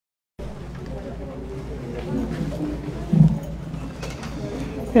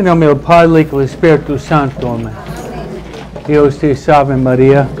En nombre del Padre y del Espíritu Santo. Amén. Dios te salve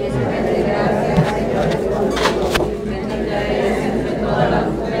María.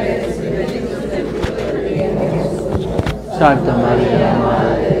 Santa María,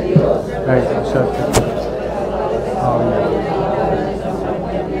 Madre de Dios, ruega por nosotros. Amén.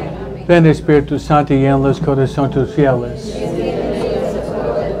 Ven Espíritu Santo y llena los corazones de tus fieles.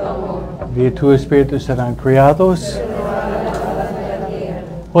 Vía tu Espíritu serán criados.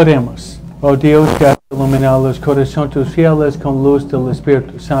 Oremos. Oh Dios, que has iluminado los corazones de tus fieles con luz del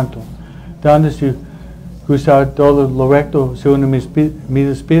Espíritu Santo, danos gustar todo lo recto según mi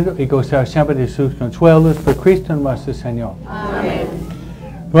espíritu y gozar siempre de sus consuelos por Cristo nuestro Señor. Amén.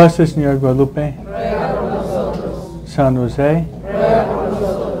 Nuestra Señora Guadalupe, Ruega por nosotros. San José, Ruega por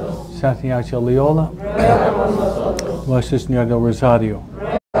nosotros. Santa Ignacia Loyola, Ruega por nosotros. Nuestra Señora del Rosario.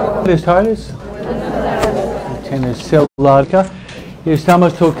 Buenas tardes. Tienes celular. Y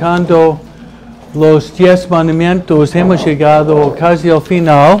estamos tocando los 10 mandamientos. Hemos llegado casi al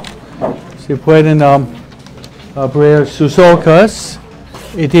final. Si pueden abrir sus ojos.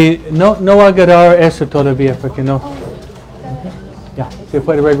 Y no agarrar eso todavía porque no. Ya, se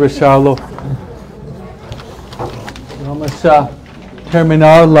puede regresarlo. Vamos a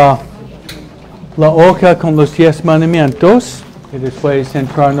terminar la hoja con los 10 mandamientos. Y después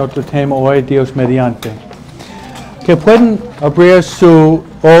entrar en otro tema hoy, Dios mediante. Que pueden abrir su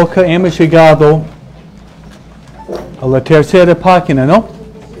hoja. Hemos llegado a la tercera página, ¿no?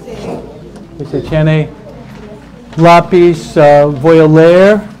 Sí. Si tiene lápiz, voy a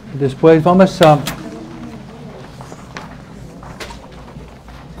leer. Después vamos a...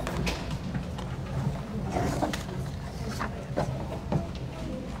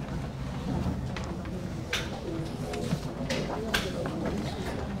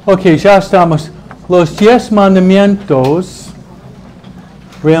 Ok, ya estamos. Los 10 mandamientos,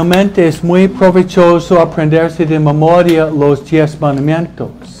 realmente es muy provechoso aprenderse de memoria los 10 mandamientos.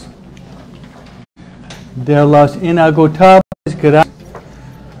 De las inagotables gracias.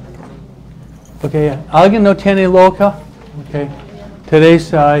 Ok, ¿alguien no tiene loca? Ok,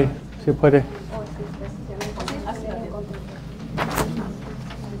 Teresa, ¿se puede?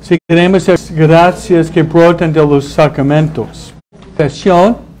 Si queremos las gracias que brotan de los sacramentos.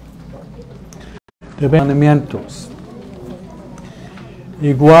 Confesión de mandamientos.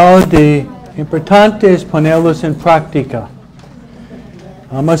 Igual de importante es ponerlos en práctica.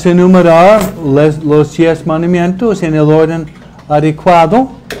 Vamos a enumerar los 10 mandamientos en el orden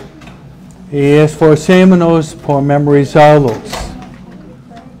adecuado y esforcémonos por memorizarlos.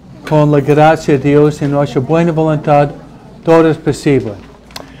 Con la gracia de Dios y nuestra buena voluntad, todo es posible.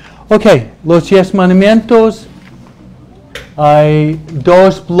 Ok, los 10 mandamientos. Hay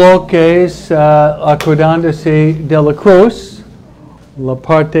 2 bloques acordándose de la cruz, la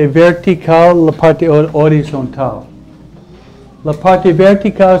parte vertical, la parte horizontal. La parte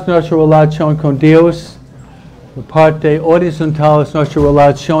vertical es nuestra relación con Dios, la parte horizontal es nuestra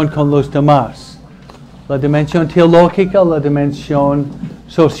relación con los demás. La dimensión teológica, la dimensión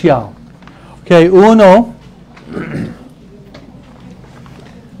social. Ok, 1.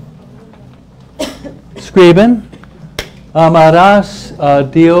 Escriben. Amarás a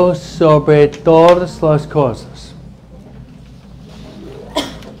Dios sobre todas las cosas.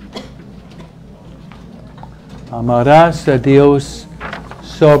 Amarás a Dios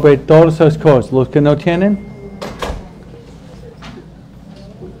sobre todas las cosas. Los que no tienen.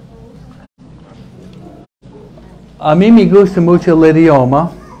 A mí me gusta mucho el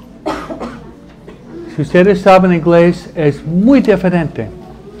idioma. Si ustedes saben inglés, es muy diferente.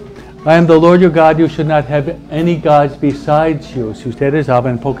 I am the Lord your God, you should not have any gods besides you. Si ustedes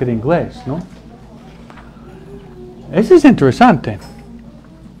hablan un poco de inglés, ¿no? Eso es interesante.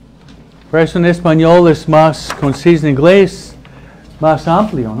 Por eso en español es más conciso, en inglés más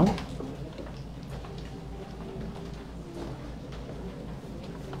amplio, ¿no?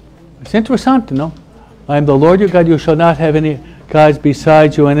 Es interesante, ¿no? I am the Lord your God, you shall not have any gods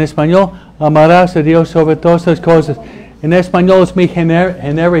besides you. En español, amarás a Dios sobre todas las cosas. En español es muy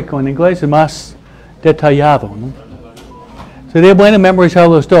genérico, en inglés es más detallado, ¿no? Sería bueno memorizar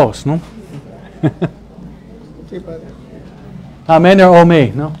los dos, ¿no? Sí, padre. Amén o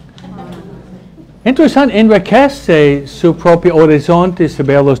amén, ¿no? Interesante, enriquece su propio horizonte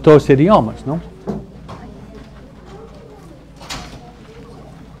saber los dos idiomas, ¿no?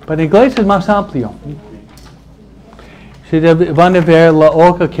 Pero en inglés es más amplio. Si van a ver la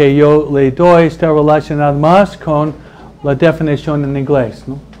hoja que yo le doy, está relacionada más con la definición en inglés,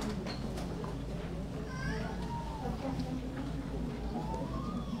 ¿no?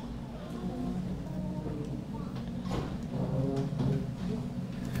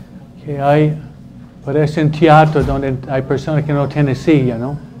 Que hay, parece un teatro donde hay personas que no tienen silla,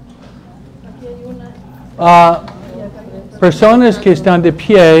 ¿no? Personas que están de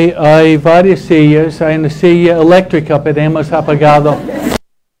pie, hay varias sillas, hay una silla eléctrica, pero hemos apagado.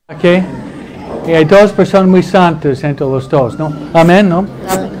 ¿Ok? Y hay dos personas muy santas entre los dos, ¿no? Amén, ¿no?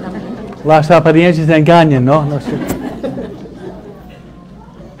 Las apariencias engañan, ¿no? No sé.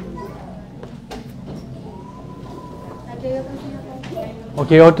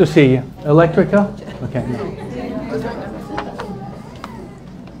 Ok, otra silla. ¿Eléctrica? Ok, no.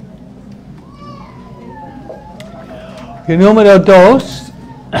 Y número 2,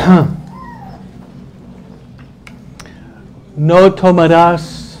 no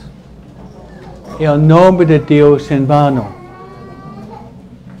tomarás el nombre de Dios en vano.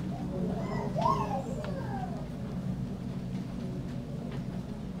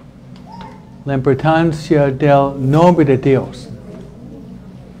 La importancia del nombre de Dios.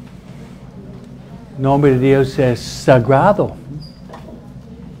 El nombre de Dios es sagrado.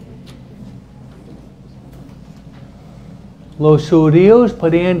 Los judíos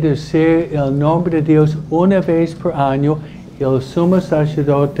podían decir el nombre de Dios una vez por año, el sumo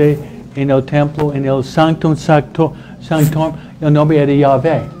sacerdote en el templo, en el sanctum, el nombre era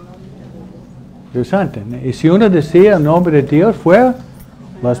Yahvé. Dios santo. Y si uno decía el nombre de Dios, fuera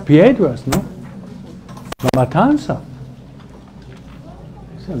las piedras, ¿no? La matanza.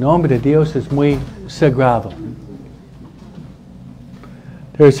 El nombre de Dios es muy sagrado.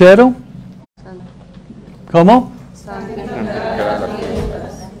 Tercero. ¿Cómo?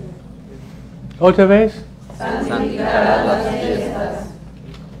 ¿Otra vez? Santificarás las fiestas.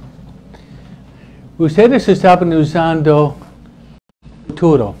 Ustedes estaban usando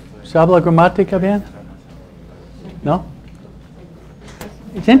futuro. ¿Sabe la gramática bien? ¿No?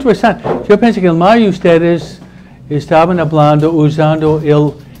 Es interesante. Yo pienso que el mayoría de ustedes estaban hablando usando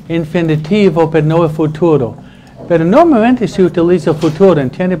el infinitivo, pero no el futuro. Pero normalmente se utiliza el futuro.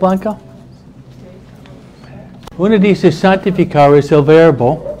 ¿Entiende, Blanca? Uno dice santificar es el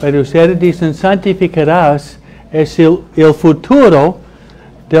verbo, pero ustedes dicen santificarás es el futuro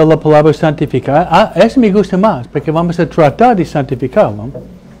de la palabra santificar. Eso me gusta más, porque vamos a tratar de santificarlo.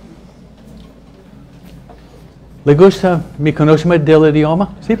 ¿Le gusta mi conocimiento del idioma?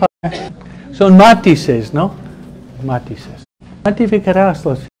 Sí, padre. Son matices, ¿no? Matices. Santificarás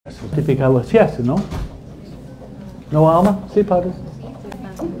las fiestas. Santificar las fiestas, ¿no? ¿No, Alma? Sí, padre.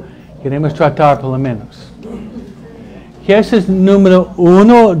 Queremos tratar por lo menos. Ese es número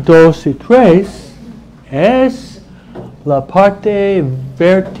 1, 2 y 3. Es la parte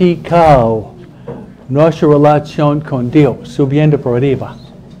vertical. Nuestra relación con Dios, subiendo por arriba.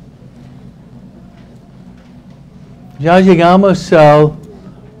 Ya llegamos al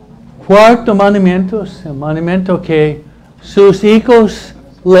cuarto mandamiento, el mandamiento que sus hijos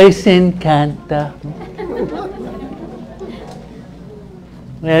les encanta.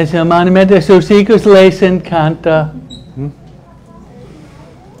 Es el mandamiento que sus hijos les encanta.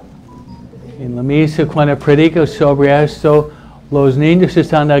 En la misa, cuando predico sobre esto, los niños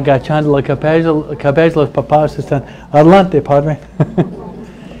están agachando la cabeza, los papás están adelante, Padre.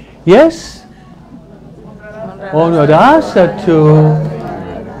 Yes. Honrarás a tu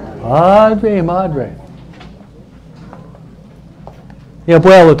padre y madre. Y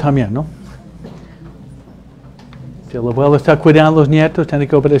abuelo también, ¿no? Si el abuelo está cuidando a los nietos, tiene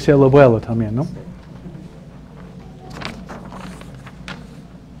que obedecer al abuelo también, ¿no?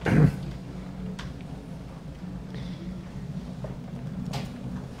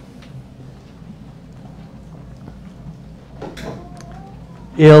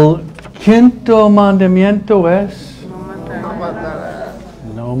 El quinto mandamiento es: No matarás.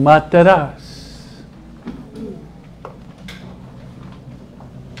 no matarás.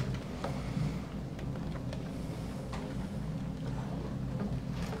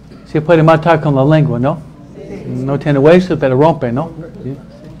 Se puede matar con la lengua, ¿no? Sí. No tiene hueso, pero rompe, ¿no? Sí.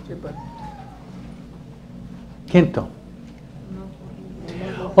 Quinto.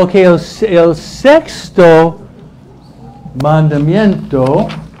 Ok, el sexto mandamiento,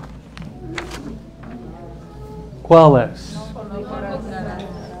 ¿cuál es?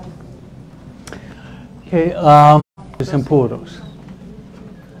 Okay, los impuros.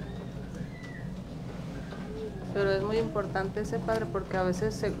 Pero es muy importante ese, padre, porque a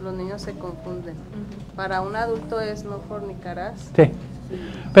veces los niños se confunden. Para un adulto es no fornicarás. Sí.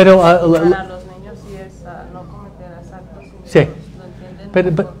 Pero para los niños sí es no cometerás actos. Sí. Lo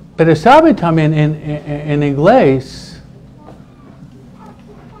entienden Pero sabe también en inglés.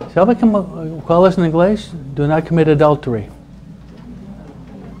 ¿Sabe cuál es en inglés? Do not commit adultery.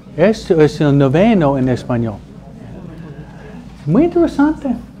 Esto es el noveno en español. Muy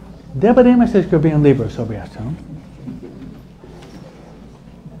interesante. Deberíamos escribir un libro sobre esto, ¿no?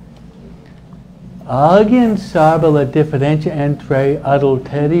 ¿Alguien sabe la diferencia entre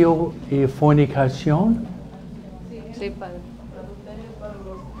adulterio y fornicación? Sí, padre.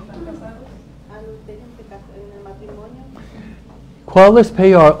 ¿Cuál es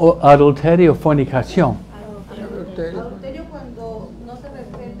peor, adulterio o fornicación? Adulterio cuando no se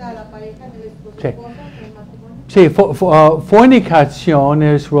respeta a la pareja del esposo Sí. y esposa en el matrimonio. Sí, fornicación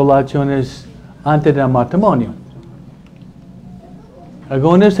es relaciones antes del matrimonio.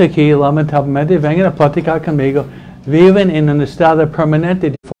 Algunos aquí, lamentablemente, vengan a platicar conmigo, viven en un estado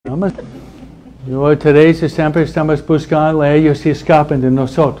permanente de fornicación. Yo y Teresa siempre estamos buscando a ellos y escapan de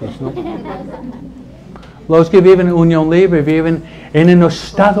nosotros, ¿no? Los que viven en unión libre viven en un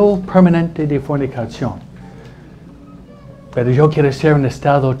estado permanente de fornicación. Pero yo quiero ser un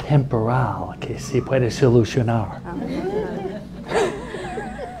estado temporal que se puede solucionar.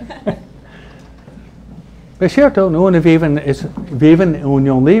 Es cierto, no uno vive en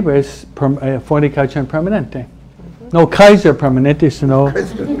unión libre, es fornicación permanente. No Kaiser permanente, sino...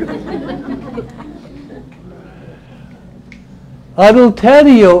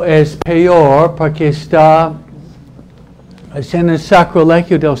 Adulterio es peor porque está haciendo el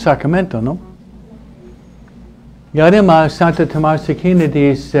sacrilegio del sacramento, ¿no? Y además, Santa Tomás de Aquino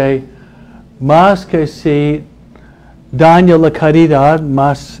dice, más que si daña la caridad,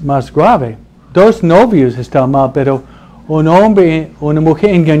 más grave. Dos novios están mal, pero un hombre, una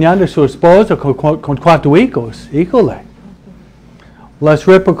mujer engañando a su esposo con 4 hijos, híjole. Las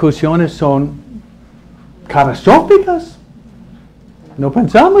repercusiones son catastróficas. No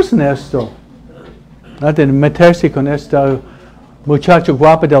pensamos en esto. No de meterse con esta muchacha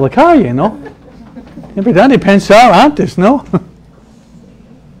guapa de la calle, ¿no? Es importante pensar antes, ¿no?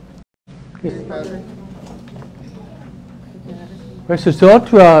 Esa es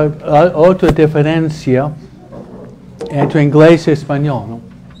otra diferencia entre inglés y español, ¿no?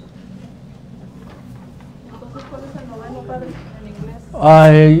 Entonces, ¿cuál es el noveno, padre, en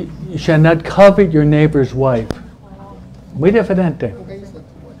inglés? You shall not covet your neighbor's wife. Muy diferente.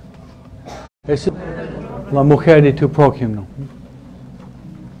 Es la mujer de tu prójimo.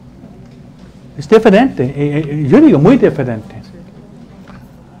 Es diferente. Yo digo muy diferente.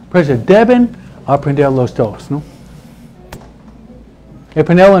 Por eso deben aprender los dos, ¿no? Y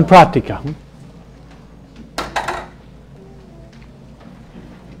ponerlo en práctica.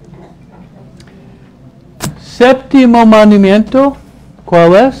 Séptimo mandamiento,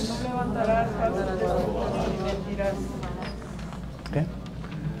 ¿cuál es?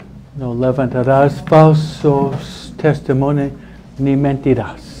 No levantarás falsos testimonios ni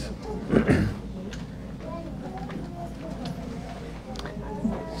mentirás.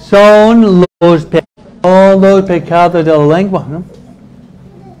 Son los pecados de la lengua, ¿no?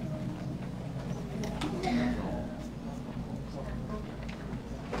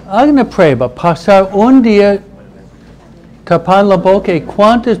 Hagan una prueba, pasar un día tapando la boca y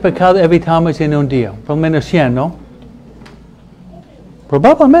cuántos pecados evitamos en un día, por lo menos 100, ¿no?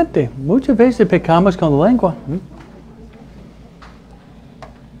 Probablemente, muchas veces pecamos con la lengua.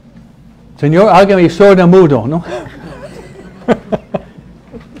 Señor, hágame sordo mudo, ¿no?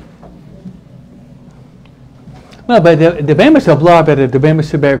 No, pero debemos hablar, pero debemos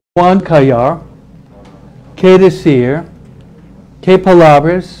saber cuándo callar, qué decir, qué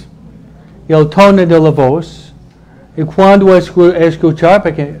palabras, el tono de la voz, y cuándo escuchar,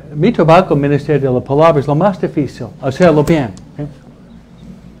 porque mi trabajo, el ministerio de la palabra, es lo más difícil, hacerlo bien.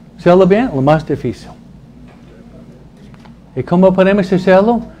 Hacerlo bien, lo más difícil. ¿Y cómo podemos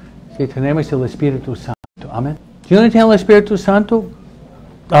hacerlo? Si tenemos el Espíritu Santo. Amén. Si uno tiene el Espíritu Santo,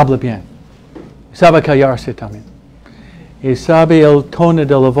 habla bien. Sabe callarse también. Y sabe el tono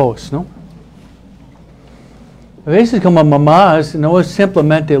de la voz, ¿no? A veces como mamás, no es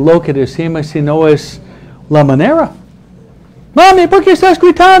simplemente lo que decimos, sino es la manera. Mami, ¿por qué estás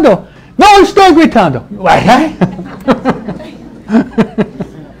gritando? No estoy gritando.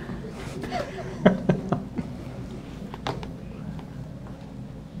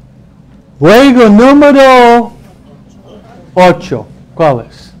 Luego, número 8. ¿Cuál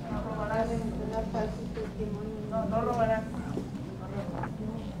es? No robarás.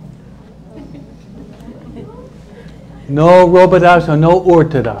 No robarás o no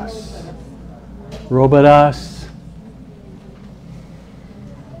hurtarás. Robarás.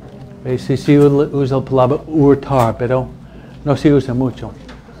 A veces sí usa la palabra hurtar, pero no se usa mucho.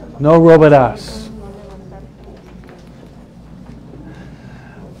 No robarás.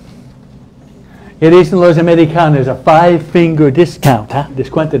 Y dicen los americanos, a 5-finger discount, ¿eh?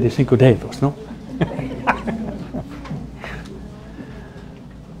 Descuento de 5 dedos, ¿no?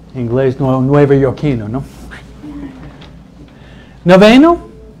 Inglés nuevoyorquino, ¿no? Noveno.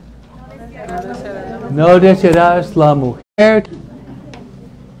 No desearás la mujer.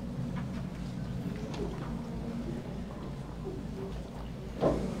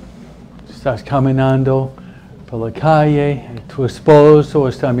 Estás caminando por la calle, y tu esposo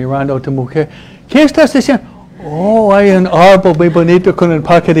está mirando a tu mujer. ¿Qué estás diciendo? Oh, hay un árbol muy bonito con un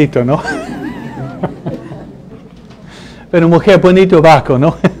pajarito, ¿no? Pero mujer bonito abajo,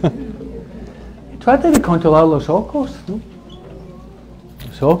 ¿no? Trata de controlar los ojos, ¿no?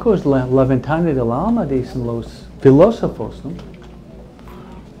 Los ojos, la ventana del alma, dicen los filósofos, ¿no?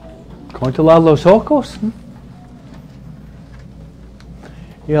 Controlar los ojos, ¿no?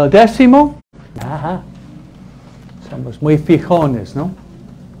 Y el 10º, somos muy fijones, ¿no?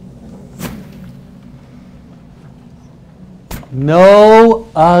 No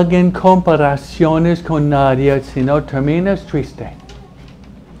hagan comparaciones con nadie, si no terminas triste.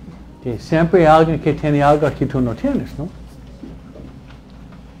 Que siempre hay alguien que tiene algo que tú no tienes, ¿no?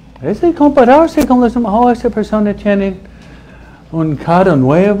 Es de compararse con los demás. Oh, esa persona tiene un carro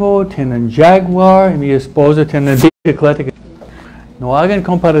nuevo, tiene un Jaguar, y mi esposa tiene una bicicleta. No hagan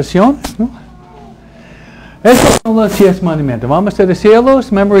comparaciones, ¿no? Estos son los 10 mandamientos. Vamos a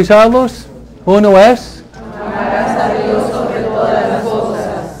decirlos, memorizarlos. Uno es: Amarás a Dios sobre todas las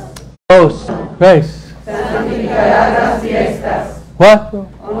cosas. 2, 3, Santificarás las fiestas. 4,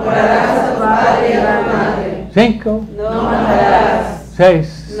 Honrarás a tu padre y a tu madre. 5, No matarás.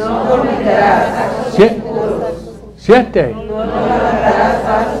 6, No cometerás actos impuros. 7, No levantarás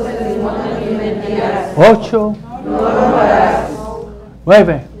falsos testimonios ni mentiras. 8, No robarás.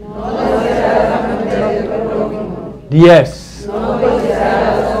 9, No desearás la mujer de tu prójimo. 10. No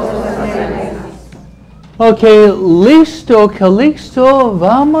codiciarás las cosas ajenas. Ok, listo, que listo.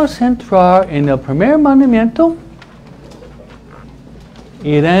 Vamos a entrar en el primer mandamiento.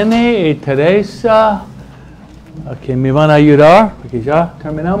 Irene y Teresa, que me van a ayudar, porque ya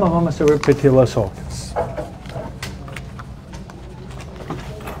terminamos, vamos a repetir las otras.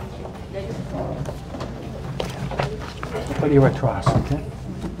 Put your atrás, ok?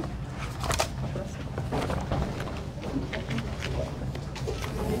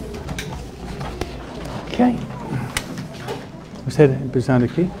 Ok. Usted empezando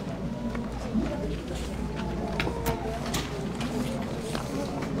aquí.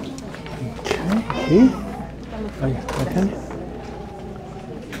 Aquí. Ahí, acá.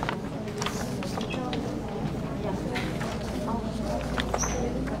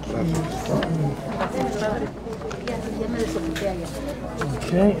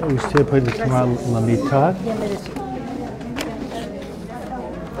 Ok, usted puede tomar la mitad.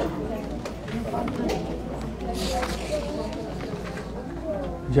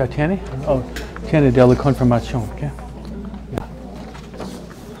 ¿Ya tiene? Oh, tiene de la confirmación, ¿ok? Ya.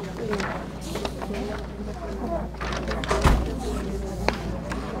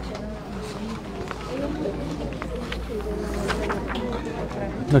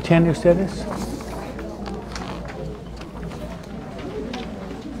 ¿No tienen ustedes?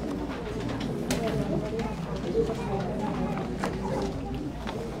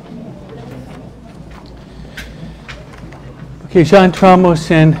 Ok, ya entramos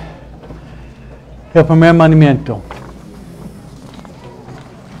en el primer mandamiento.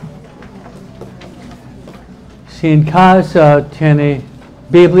 Si en casa tiene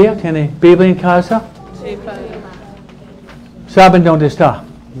Biblia en casa, Sí, padre. ¿saben dónde está?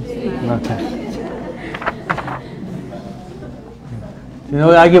 Okay. Si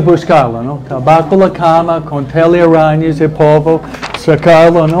no, hay que buscarlo, ¿no? Está bajo la cama, con telarañas y polvo,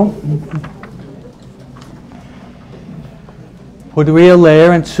 sacarlo, ¿no? Podría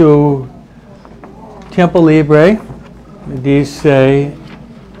leer en su tiempo libre, dice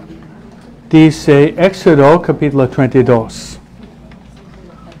Éxodo capítulo 32.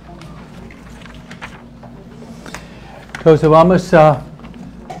 Entonces vamos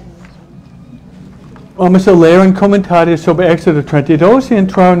a leer un comentario sobre Éxodo 32 y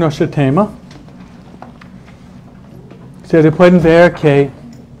entrar en nuestro tema. Ustedes pueden ver que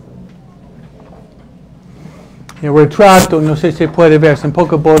el retrato, no sé si puede ver, es un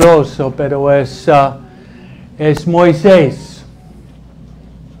poco borroso, pero es Moisés.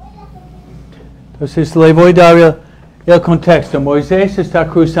 Entonces le voy a dar el contexto. Moisés está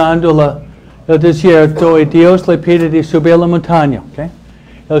cruzando el desierto y Dios le pide de subir la montaña. ¿Okay?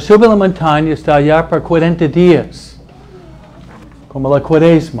 Él sube la montaña, está allá por 40 días, como la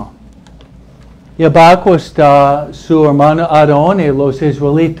cuaresma. Y abajo está su hermano Aarón y los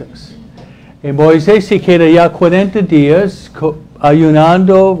israelitas. Y Moisés se queda ya 40 días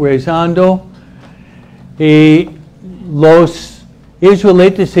ayunando, rezando, y los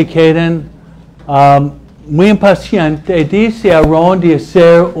israelitas se quedan muy impacientes y dice a Aarón de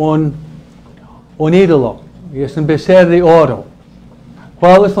hacer un ídolo. Y es un becerro de oro.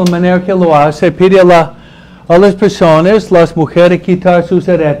 ¿Cuál es la manera que lo hace? Pide a las personas, las mujeres, quitar sus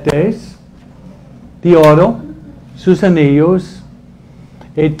aretes de oro, sus anillos,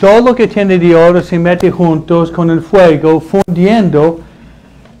 y todo lo que tiene de oro se mete juntos con el fuego, fundiendo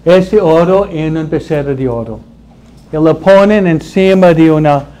ese oro en un becerro de oro. Y lo ponen encima de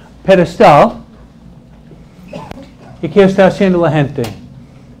una pedestal. ¿Y qué está haciendo la gente?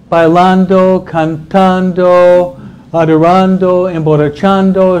 Bailando, cantando, adorando,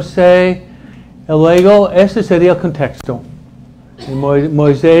 emborrachándose. Y luego, ese sería el contexto. Y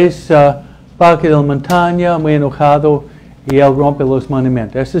Moisés baja de la montaña, muy enojado, y él rompe los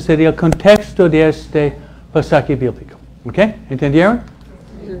mandamientos. Ese sería el contexto de este pasaje bíblico. ¿Ok? ¿Entendieron?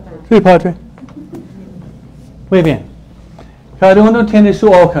 Sí, Padre. Muy bien. Cada uno tiene su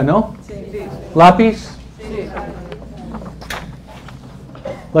hoja, ¿no? Sí. ¿Lápiz? Sí.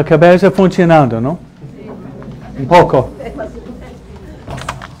 La cabeza funcionando, ¿no? Sí. Un poco.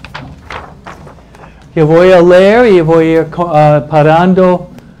 Yo voy a leer y voy a ir parando,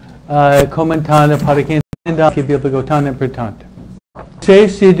 comentando para que entiendan que bíblico tan importante.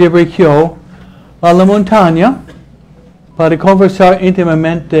 Se dirigió a la montaña para conversar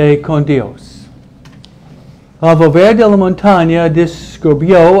íntimamente con Dios. Al volver de la montaña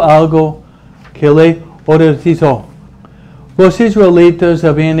descubrió algo que le horrorizó. Los israelitas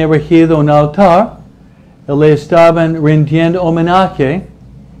habían erigido un altar y le estaban rindiendo homenaje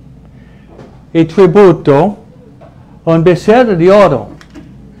y tributo a un becerro de oro.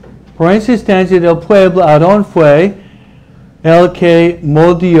 Por insistencia del pueblo, Aarón fue el que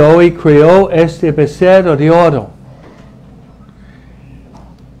moldeó y creó este becerro de oro.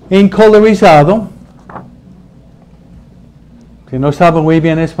 Encolerizado, si no sabe muy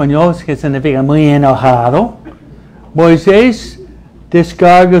bien español, que significa muy enojado, Moisés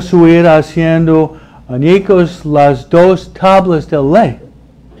descarga su ira haciendo añicos las 2 tablas de ley,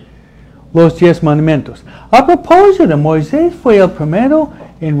 los 10 mandamientos. A propósito, Moisés fue el primero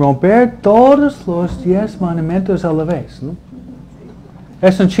en romper todos los 10 mandamientos a la vez, ¿no?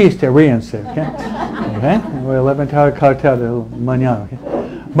 Es un chiste, ríense, ¿ok? Voy a levantar el cartel de mañana,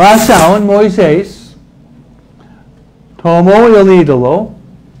 ¿ok? Más aún, Moisés tomó el ídolo,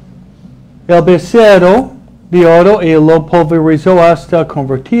 el becerro de oro, y lo pulverizó hasta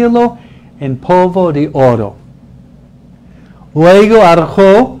convertirlo en polvo de oro. Luego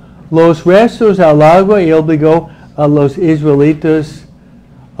arrojó los restos al agua y obligó a los israelitas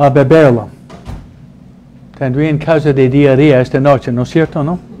a beberlo. Tendrían causa de diarrea esta noche, ¿no es cierto,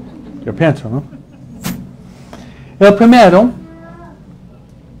 no? Yo pienso, ¿no? El primero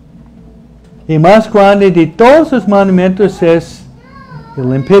y más grande de todos los mandamientos es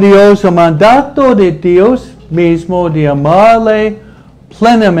el imperioso mandato de Dios mismo de amarle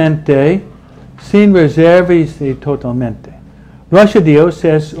plenamente, sin reservas y totalmente. Nuestro Dios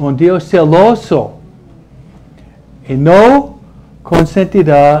es un Dios celoso y no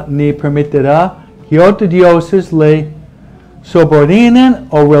consentirá ni permitirá que otros dioses le subordinen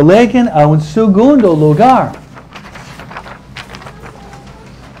o releguen a un segundo lugar.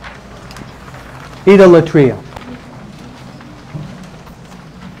 Idolatría.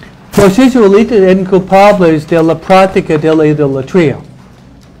 Los israelitas eran culpables de la práctica de la idolatría.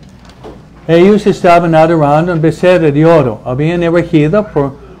 Ellos estaban adorando un becerro de oro. Habían erigido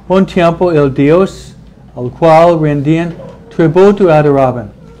por un tiempo el Dios al cual rendían tributo y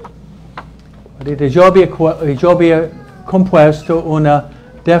adoraban. Yo había compuesto una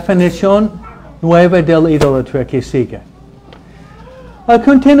definición nueva de la idolatría que sigue. A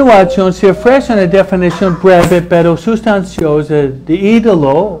continuación se ofrece una definición breve pero sustanciosa de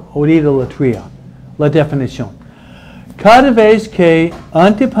ídolo o de idolatría. La definición. Cada vez que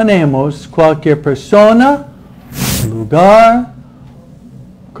anteponemos cualquier persona, lugar,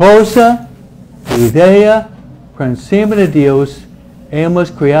 cosa, idea por encima de Dios,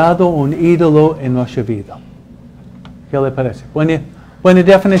 hemos creado un ídolo en nuestra vida. ¿Qué le parece? ¿Buena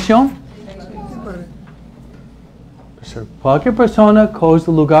definición? Cualquier persona,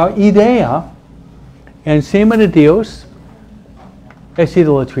 cosa, lugar, idea encima de Dios es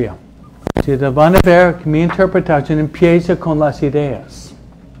idolatría. Si van a ver que mi interpretación empieza con las ideas.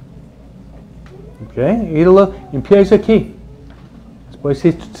 ¿Ok? Ídolo empieza aquí. Después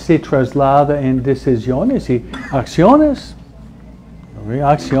se traslada en decisiones y acciones.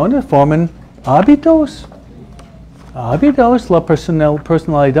 Acciones forman hábitos. Hábitos, la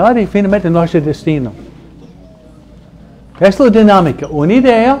personalidad y finalmente nuestro destino. Es la dinámica. Una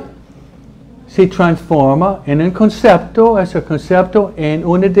idea se transforma en un concepto, ese concepto en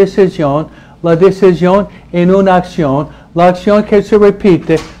una decisión, la decisión en una acción, la acción que se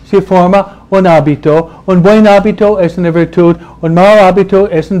repite se forma un hábito, un buen hábito es una virtud, un mal hábito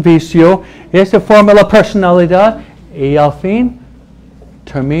es un vicio, esa forma la personalidad y al fin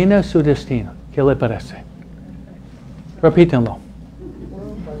termina su destino. ¿Qué le parece? Repítenlo.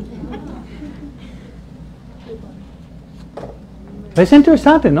 Es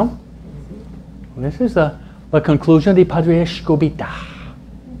interesante, ¿no? Esa es la conclusión de Padre Escobita.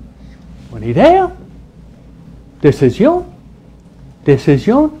 Una idea, decisión,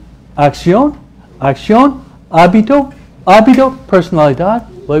 acción, hábito, personalidad,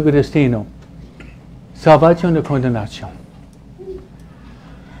 luego destino. Salvación y condenación.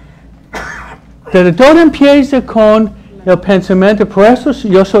 Pero todo empieza con el pensamiento, por eso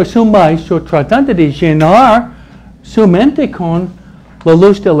yo soy su maestro, tratando de llenar su mente con la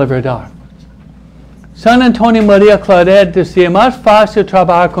luz de la verdad. San Antonio María Claret decía, más fácil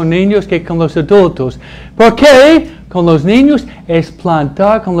trabajar con niños que con los adultos. ¿Por qué? Con los niños es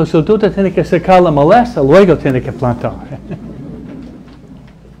plantar, con los adultos tiene que sacar la maleza, luego tiene que plantar.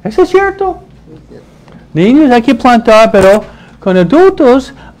 ¿Eso es cierto? Niños hay que plantar, pero con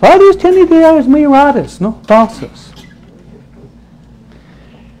adultos, varios tienen ideas muy raras, ¿no? Falsas.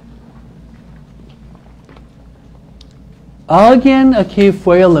 ¿Alguien aquí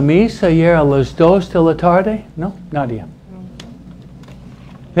fue a la misa ayer a las 2 de la tarde? ¿No? Nadie.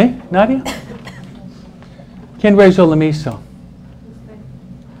 ¿Eh? ¿Nadie? ¿Quién rezó la misa?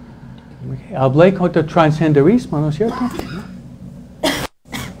 Okay. Hablé contra el transgenderismo, ¿no es cierto?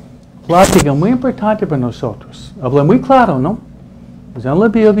 Plática muy importante para nosotros. Hablé muy claro, ¿no? Pues en la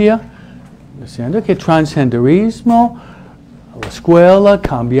Biblia, diciendo que transgenderismo, la escuela,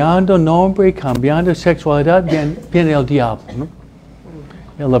 cambiando nombre, cambiando sexualidad, viene el diablo, ¿no?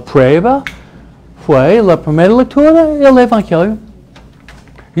 Y la prueba fue la primera lectura del Evangelio.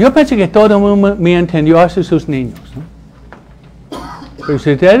 Yo pensé que todo el mundo me entendió hacia sus niños, ¿no? Pero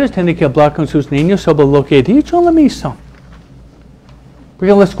ustedes tienen que hablar con sus niños sobre lo que he dicho en la misa.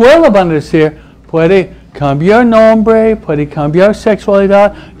 Porque en la escuela van a decir, puede cambiar nombre, puede cambiar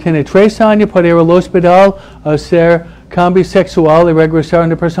sexualidad, tiene 3 años, puede ir al hospital a hacer cambio sexual y regresar a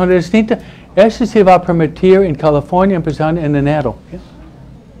una persona distinta. Eso se va a permitir en California empezando en enero.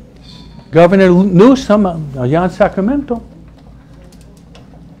 Governor Newsom, allá en Sacramento.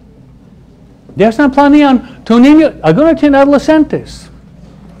 Ya están planeando. Tu niño, algunos tienen adolescentes.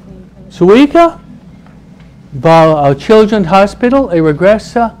 Su hija va al Children's Hospital y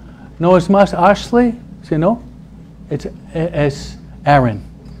regresa. No es más Ashley, sino es Aaron.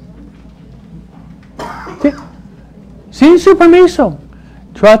 ¿Sí? Sin su permiso,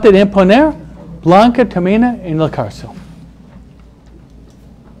 trata de imponer, Blanca termina en la cárcel.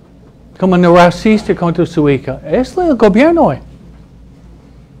 Como un racista contra su hija. Es el gobierno hoy.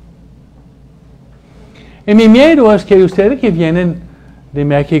 Y mi miedo es que ustedes que vienen de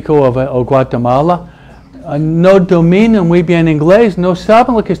México o Guatemala no dominan muy bien inglés, no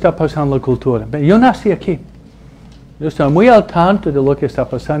saben lo que está pasando en la cultura. Yo nací aquí. Yo estoy muy al tanto de lo que está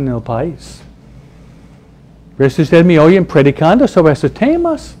pasando en el país. Pero si ustedes me oyen predicando sobre esos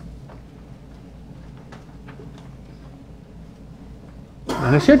temas,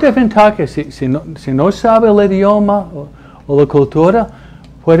 una cierta ventaja, si no sabe el idioma o la cultura,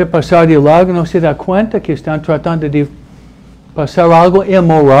 puede pasar de largo, no se da cuenta que están tratando de pasar algo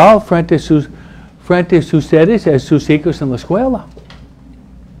inmoral frente a sus seres, a sus hijos en la escuela.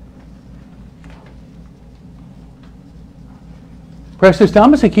 Por eso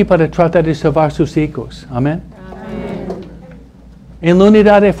estamos aquí para tratar de salvar a sus hijos. Amén. En la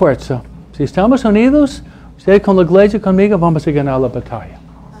unidad de fuerza. Si estamos unidos, ustedes con la iglesia, conmigo, vamos a ganar la batalla.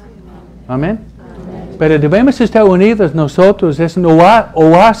 Amén. Pero debemos estar unidos nosotros, es un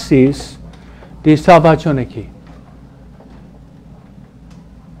oasis de salvación aquí.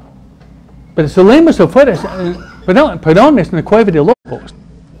 Pero salimos afuera, perdón, es una cueva de lobos.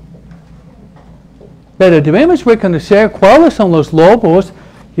 Pero debemos reconocer cuáles son los lobos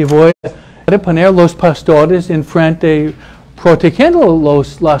y voy a poner los pastores enfrente protegiendo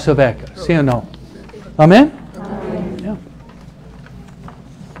las ovejas, ¿sí o no? Amén. Yeah.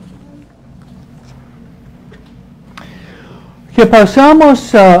 Que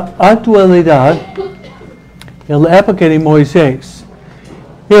pasamos a actualidad en la época de Moisés.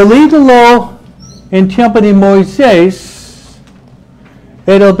 El ídolo en tiempo de Moisés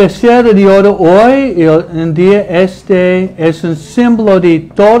era el becerro de oro. Hoy en día este es un símbolo de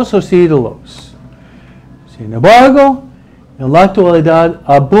todos los ídolos. Sin embargo, en la actualidad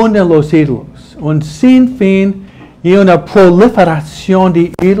abundan los ídolos. Un sinfín y una proliferación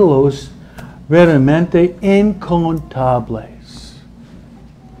de ídolos Realmente incontables.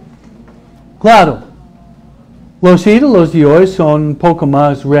 Claro, los ídolos de hoy son un poco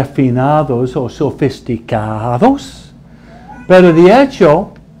más refinados o sofisticados, pero de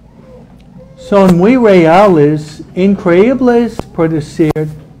hecho son muy reales, increíbles por decir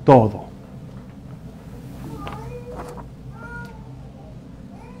todo.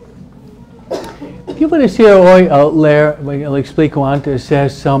 ¿Qué voy a decir hoy al leer, lo explico antes,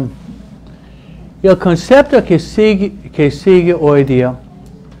 es el concepto que sigue hoy día.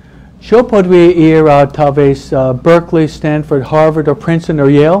 Yo podría ir a tal vez Berkeley, Stanford, Harvard o Princeton o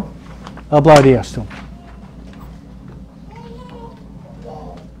Yale a hablar de esto.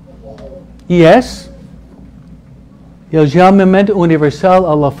 Y es el llamamiento universal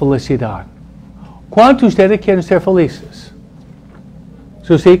a la felicidad. ¿Cuántos de ustedes quieren ser felices?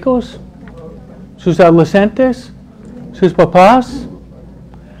 ¿Sus hijos? ¿Sus adolescentes? ¿Sus papás?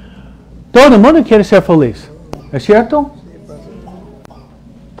 Todo el mundo quiere ser feliz. ¿Es cierto?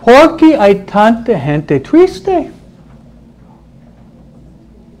 ¿Por qué hay tanta gente triste?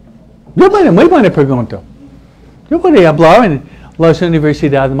 Muy buena pregunta. Yo podría hablar en las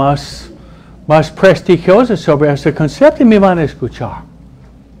universidades más prestigiosas sobre este concepto y me van a escuchar.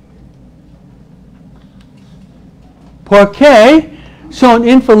 ¿Por qué son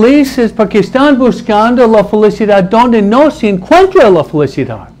infelices? Porque están buscando la felicidad donde no se encuentra la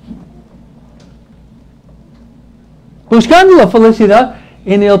felicidad. Buscando la felicidad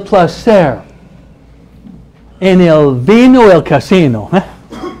en el placer, en el vino, el casino,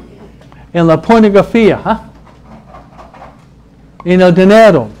 en la pornografía, en el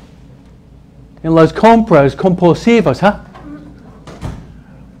dinero, en las compras compulsivas.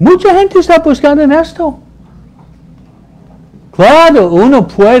 Mucha gente está buscando en esto. Claro, uno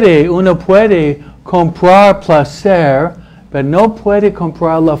puede comprar placer, pero no puede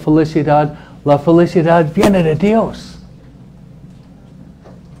comprar la felicidad. La felicidad viene de Dios.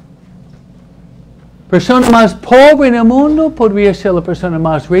 Persona más pobre en el mundo podría ser la persona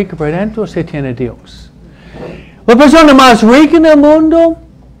más rica por dentro si tiene Dios. La persona más rica en el mundo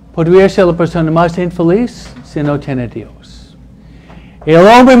podría ser la persona más infeliz si no tiene Dios. El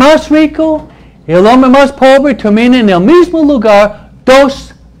hombre más rico, el hombre más pobre termina en el mismo lugar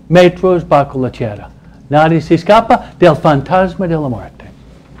 2 metros bajo la tierra. Nadie se escapa del fantasma de la muerte.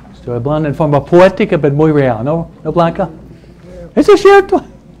 Estoy hablando en forma poética, pero muy real, ¿no, Blanca? Eso es cierto.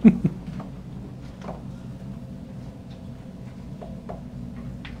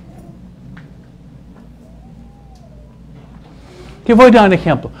 Te voy a dar un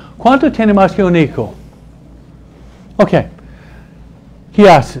ejemplo. ¿Cuánto tiene más que un hijo? Ok. ¿Qué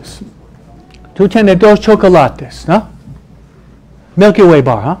haces? Tú tienes 2 chocolates, ¿no? Milky Way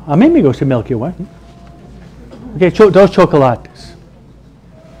bar, ¿eh? A mí me gusta Milky Way. Ok, 2 chocolates.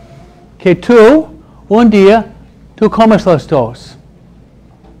 Que tú, un día, tú comes los 2.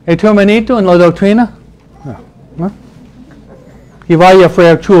 ¿Y tu hermanito en la doctrina? No. Que vaya a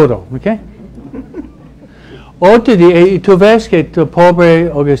freír churro, ¿ok? Otro día, y tú ves que tu pobre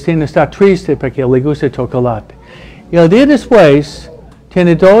Agustín está triste porque le gusta el chocolate. Y el día después,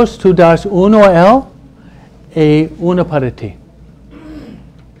 tiene 2, tú das uno a él y uno para ti.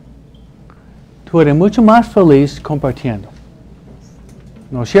 Tú eres mucho más feliz compartiendo.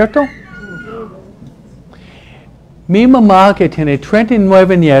 ¿No es cierto? Mi mamá, que tiene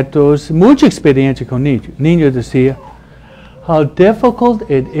 39 nietos, mucha experiencia con niños, decía, how difficult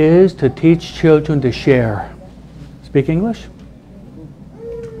it is to teach children to share. Speak English?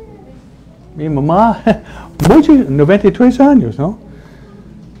 Mi mamá, 93 años, ¿no?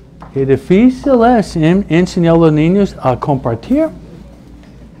 Qué difícil es enseñar a los niños a compartir.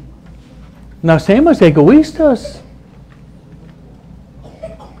 Nacemos egoístas.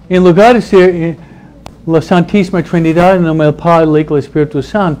 En lugar de decir la Santísima Trinidad, en nombre del Padre, el Hijo y el Espíritu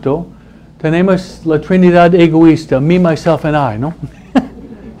Santo, tenemos la Trinidad egoísta, me, myself and I, ¿no?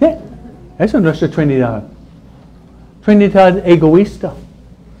 Esa es nuestra Trinidad. Trinidad egoísta.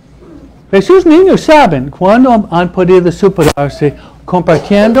 Esos niños saben cuando han podido superarse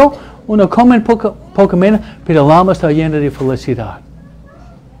compartiendo, uno come poco menos, pero el alma está llena de felicidad.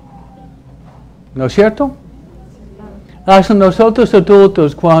 ¿No es cierto? Hasta nosotros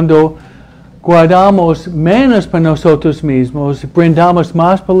adultos, cuando guardamos menos para nosotros mismos, brindamos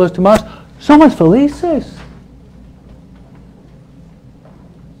más para los demás, somos felices.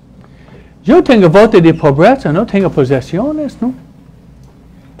 Yo tengo voto de pobreza, no tengo posesiones, ¿no?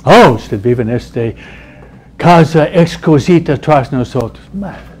 Oh, usted vive en esta casa exquisita tras nosotros.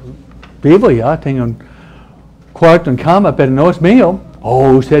 Vivo ya, tengo un cuarto en cama, pero no es mío.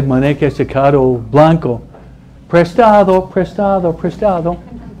 Oh, usted maneja ese carro blanco. Prestado.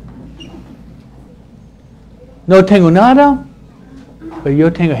 No tengo nada, pero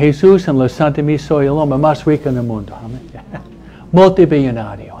yo tengo a Jesús en los santos de mí, soy el hombre más rico en el mundo. Amén.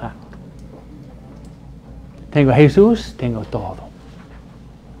 Multibillonario. Tengo a Jesús, tengo todo.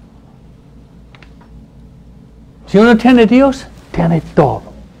 Si uno tiene a Dios, tiene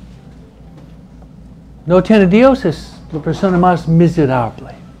todo. No tiene a Dios, es la persona más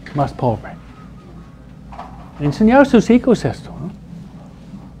miserable, más pobre. Enseñar a sus hijos esto, ¿no?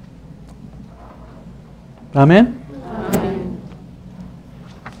 Amén.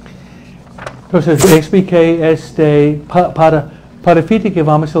 Entonces expliqué para física que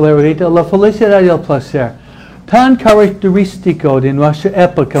vamos a leer ahorita, la felicidad y el placer. Tan característico de nuestra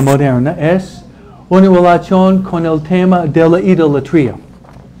época moderna es una relación con el tema de la idolatría.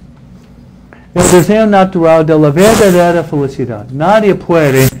 El deseo natural de la verdadera felicidad. Nadie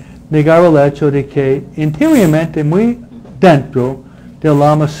puede negar el hecho de que interiormente, muy dentro del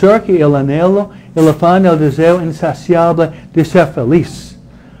alma, surge el anhelo, el afán, el deseo insaciable de ser feliz.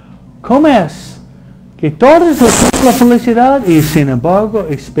 ¿Cómo es que todos buscan la felicidad y sin embargo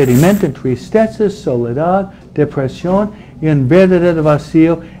experimentan tristeza, soledad, depresión y un verdadero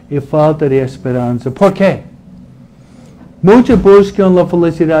vacío y falta de esperanza? ¿Por qué? Muchos buscan la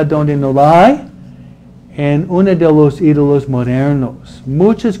felicidad donde no la hay, en uno de los ídolos modernos.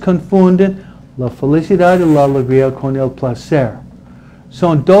 Muchos confunden la felicidad y la alegría con el placer.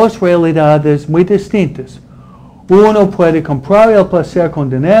 Son dos realidades muy distintas. Uno puede comprar el placer con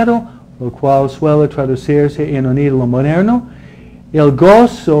dinero, lo cual suele traducirse en un ídolo moderno. El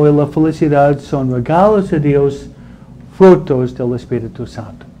gozo y la felicidad son regalos de Dios, frutos del Espíritu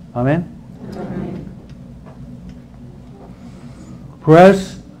Santo. Amén.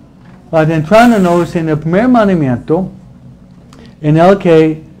 Pues, adentrándonos en el primer mandamiento, en el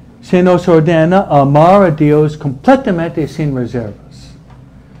que se nos ordena amar a Dios completamente sin reservas.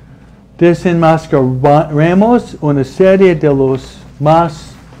 Desenmascaramos una serie de los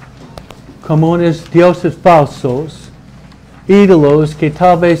más comunes dioses falsos, ídolos que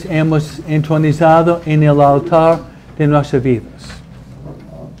tal vez hemos entronizado en el altar de nuestras vidas.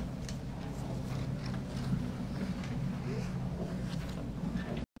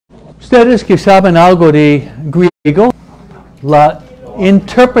 Ustedes que saben algo de griego, la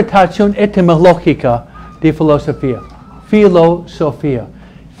interpretación etimológica de filosofía. Filosofía.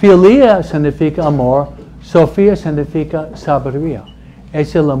 Filia significa amor, Sofía significa sabiduría.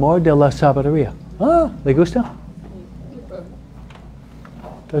 Es el amor de la sabiduría. ¿Le gusta?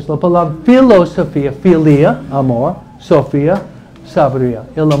 Entonces la palabra filosofía, filia, amor, Sofía, sabiduría.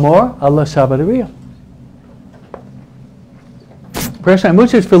 El amor a la sabiduría. Por eso hay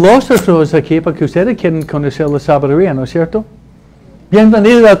muchos filósofos aquí porque ustedes quieren conocer la sabiduría, ¿no es cierto?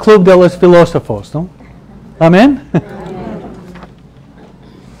 Bienvenido al club de los filósofos, ¿no? Amén.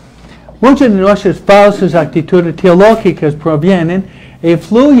 Muchas de nuestras falsas actitudes teológicas provienen y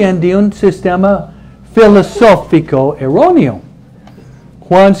fluyen de un sistema filosófico erróneo.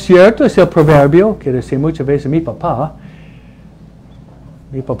 Cuán cierto es el proverbio que decía muchas veces mi papá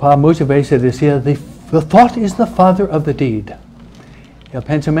muchas veces decía, the thought is the father of the deed. El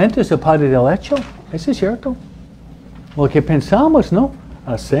pensamiento es el padre del hecho. Eso es cierto. Lo que pensamos, ¿no?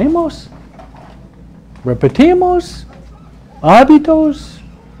 Hacemos, repetimos, hábitos,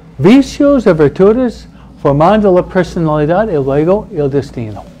 vicios y virtudes, formando la personalidad y luego el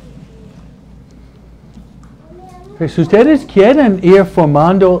destino. Si ustedes quieren ir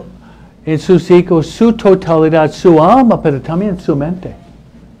formando en sus hijos su totalidad, su alma, pero también su mente.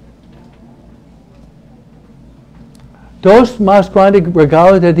 Dos más grandes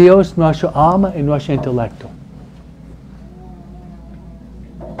regalos de Dios, nuestra alma y nuestro intelecto.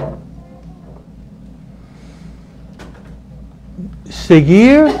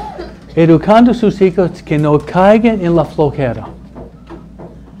 Seguir educando a sus hijos que no caigan en la flojera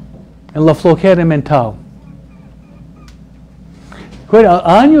mental.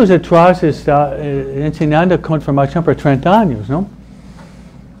 Años atrás está enseñando confirmación por 30 años, ¿no?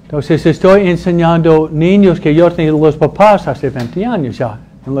 Entonces estoy enseñando niños que yo tenía los papás hace 20 años ya,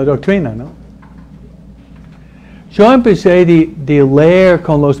 en la doctrina, ¿no? Yo empecé de leer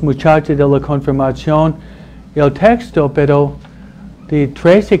con los muchachos de la confirmación el texto, pero de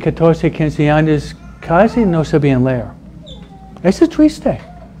 13, 14, 15 años casi no sabían leer. Eso es triste.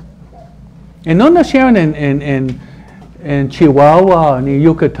 Y no nacieron en Chihuahua ni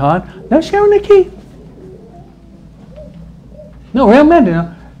Yucatán, nacieron aquí. No, realmente,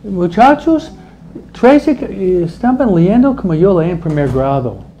 ¿no? Muchachos, 13 estaban leyendo como yo leí en primer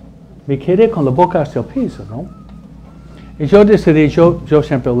grado. Me quedé con la boca hasta el piso, ¿no? Y yo decidí, yo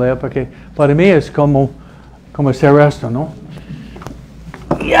siempre leo porque para mí es como hacer esto, ¿no?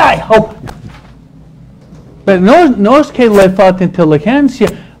 Pero no es que le falta inteligencia,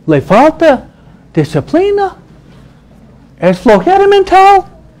 le falta disciplina. Es flojera mental.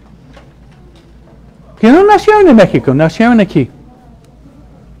 Que no nacieron en México, nacieron aquí.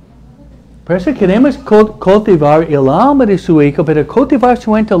 Por eso queremos cultivar el alma de su hijo, pero cultivar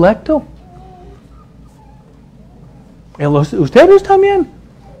su intelecto. Ustedes también.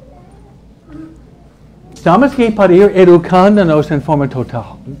 Estamos aquí para ir educándonos en forma total.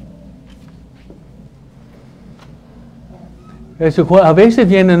 Eso, a veces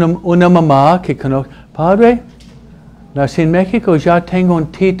viene una mamá que conoce, padre, nací en México, ya tengo un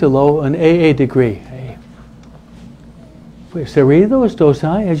título, un AA degree. Pues servidos 2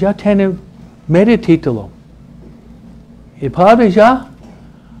 años, ya tiene medio título. Y padre ya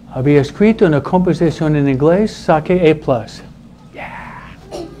había escrito una composición en inglés, saqué A+. Yeah.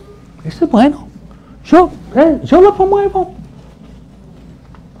 Eso es bueno. Yo lo promuevo.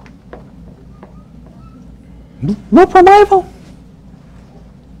 Lo promuevo.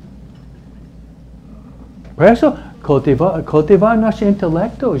 Por eso, cultivar nuestro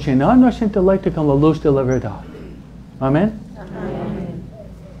intelecto, llenar nuestro intelecto con la luz de la verdad. Amén.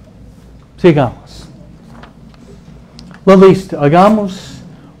 Sigamos. La lista. Hagamos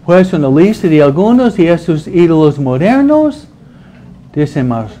pues una lista de algunos de estos ídolos modernos.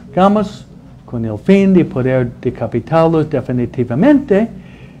 Desenmascaramos con el fin de poder decapitarlos definitivamente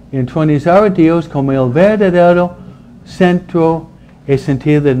y entronizar a Dios como el verdadero centro y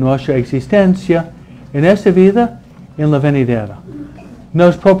sentido de nuestra existencia en esta vida y en la venidera.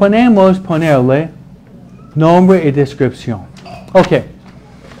 Nos proponemos ponerle nombre y descripción. Ok.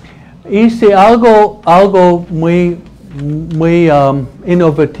 Hice algo muy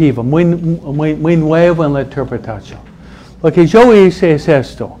innovativo, muy nuevo en la interpretación. Lo que yo hice es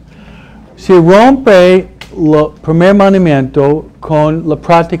esto. Se rompe el primer mandamiento con la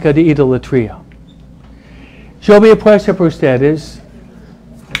práctica de idolatría. Yo voy a puesto para ustedes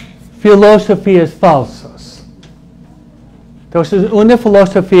filosofías falsas. Entonces, una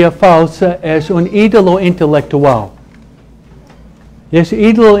filosofía falsa es un ídolo intelectual. Y ese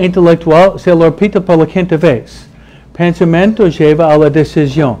ídolo intelectual se lo repito por la quinta vez. Pensamiento lleva a la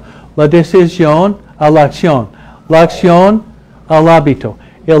decisión a la acción al hábito,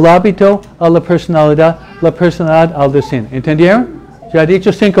 el hábito a la personalidad al destino. ¿Entendieron? Ya he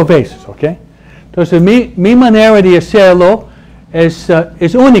dicho 5 veces, ¿ok? Entonces mi manera de hacerlo es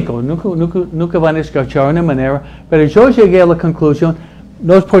único. Nunca van a escuchar una manera, pero yo llegué a la conclusión,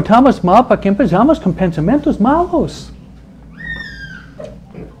 nos portamos mal porque empezamos con pensamientos malos.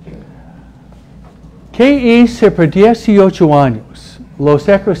 ¿Qué hice por 18 años? Los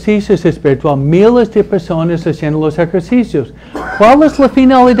ejercicios espirituales, miles de personas haciendo los ejercicios. ¿Cuál es la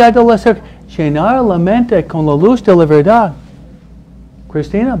finalidad de los ejercicios? Llenar la mente con la luz de la verdad.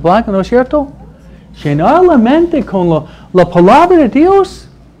 Cristina, Blanca, ¿no es cierto? Llenar la mente con la palabra de Dios.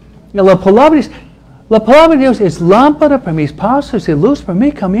 Y la palabra de Dios es lámpara para mis pasos y luz para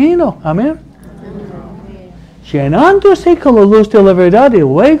mi camino. Amén. Llenándose con la luz de la verdad y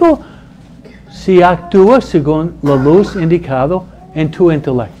luego se actúa según la luz indicada en tu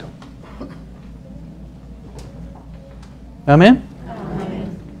intelecto. Amén.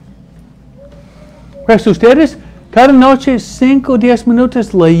 Pues ustedes, cada noche 5 o 10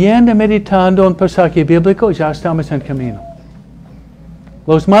 minutos leyendo, meditando un pasaje bíblico, ya estamos en camino.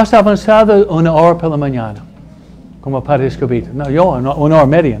 Los más avanzados, 1 hora por la mañana, como Padre Escobita. No, yo 1 hora y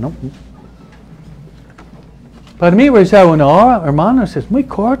media, ¿no? Para mí rezar 1 hora, hermanos, es muy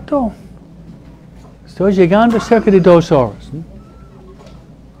corto. Estoy llegando cerca de 2 horas. ¿No?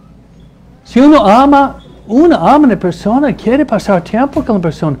 Si uno ama a una persona, quiere pasar tiempo con la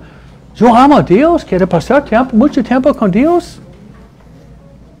persona. Yo amo a Dios, quiero pasar mucho tiempo con Dios.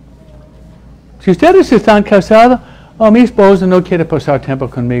 Si ustedes están casados, mi esposa no quiere pasar tiempo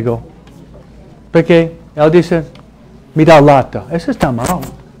conmigo. Porque él dice, me da lata. Eso está mal.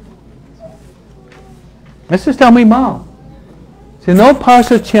 Eso está muy mal. Si no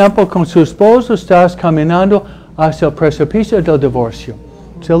pasas tiempo con su esposo, estás caminando hacia el precipicio del divorcio.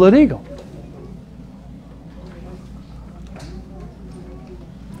 Se lo digo.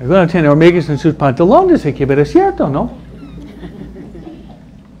 Algunos tienen hormigas en sus pantalones aquí, pero es cierto, ¿no?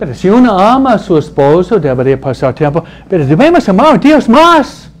 Pero si uno ama a su esposo, debería pasar tiempo. Pero debemos amar a Dios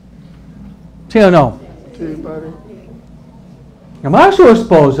más. ¿Sí o no? Sí, Padre. Amar a su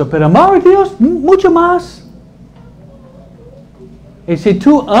esposo, pero amar a Dios mucho más. Y si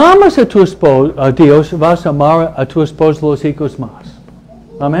tú amas a tu esposo, a Dios, vas a amar a tu esposo los hijos más.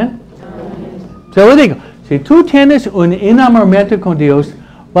 Amén. Se lo digo, si tú tienes un enamoramiento con Dios,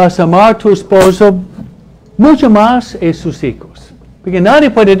 vas a amar a tu esposo mucho más y sus hijos. Porque nadie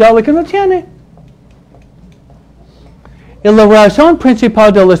puede dar lo que no tiene. Y la razón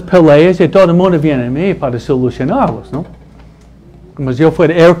principal de las peleas es que todo el mundo viene a mí para solucionarlos, ¿no? Como si yo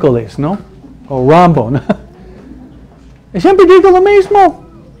fuera Hércules, ¿no? O Rambo, ¿no? Y siempre digo lo mismo.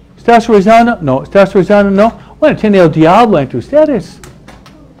 ¿Estás rezando? No. ¿Estás rezando? No. Bueno, tiene el diablo entre ustedes.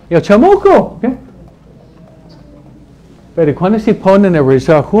 Y el chamuco. ¿Okay? Pero cuando se ponen a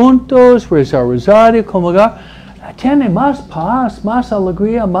rezar juntos, rezar rosario, comulgar, tiene más paz, más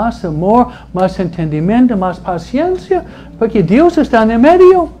alegría, más amor, más entendimiento, más paciencia, porque Dios está en el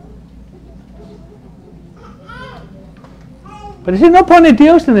medio. Pero si no pone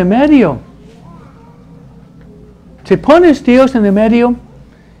Dios en el medio, si pones Dios en el medio,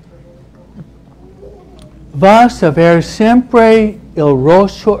 vas a ver siempre el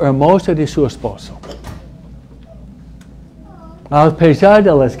rostro hermoso de su esposo. A pesar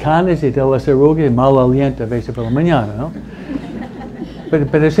de las canas y de las arrugas y mal aliento a veces por la mañana, ¿no?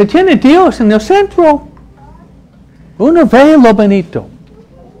 Pero si tiene Dios en el centro, uno ve lo bonito.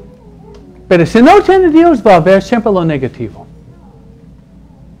 Pero si no tiene Dios, va a ver siempre lo negativo.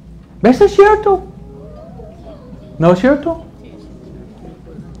 ¿Eso es cierto? ¿No es cierto?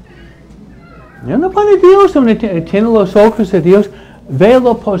 Y uno pone Dios, uno tiene los ojos de Dios, ve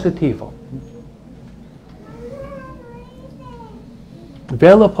lo positivo.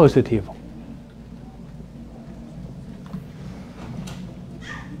 Ve lo positivo.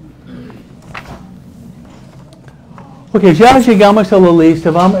 Ok, ya llegamos a la lista.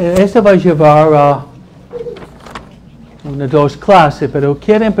 Esta va a llevar a una o dos clases, pero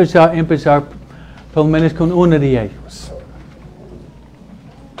quiero empezar por lo menos con uno de ellos.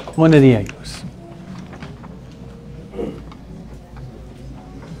 Uno de ellos.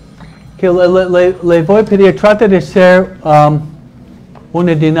 Que le voy a pedir, trata de ser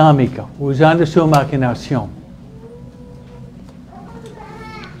una dinámica, usando su imaginación.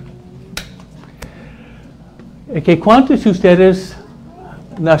 Que ¿cuántos de ustedes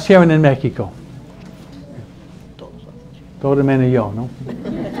nacieron en México? Todo menos yo, ¿no?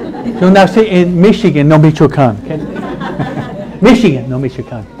 Yo nací en Michigan, no Michoacán. Michigan, no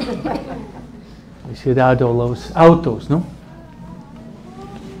Michoacán. La ciudad de los autos, ¿no?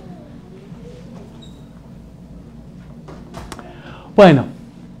 Bueno,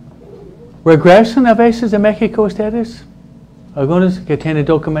 ¿regresan a veces a México ustedes? ¿Algunos que tienen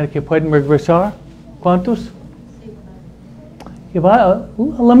documentos que pueden regresar? ¿Cuántos? Que va a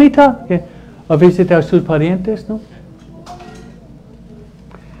la mitad a visitar a sus parientes, ¿no?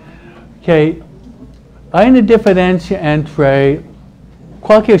 Que hay una diferencia entre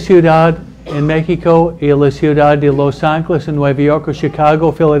cualquier ciudad en México y la ciudad de Los Ángeles, Nueva York, o Chicago,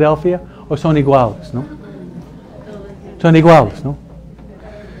 o Filadelfia, o son iguales, ¿no? Son iguales, ¿no?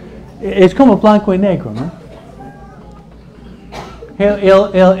 Es como blanco y negro, ¿no?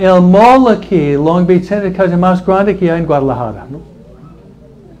 El mall aquí, Long Beach Center, es casi más grande que hay en Guadalajara, ¿no?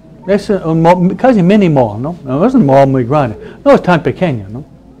 Es un mall, casi mini mall, ¿no? No es un mall muy grande, no es tan pequeño, ¿no?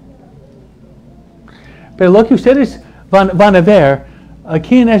 Pero lo que ustedes van a ver,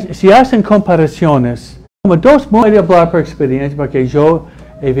 aquí si hacen comparaciones, como dos, voy a hablar por experiencia, porque yo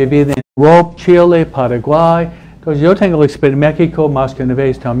he vivido en Europa, Chile, Paraguay, entonces yo tengo la experiencia en México más que una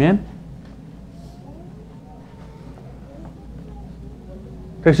vez también.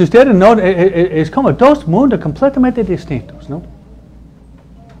 Pero si ustedes no, es como dos mundos completamente distintos, ¿no?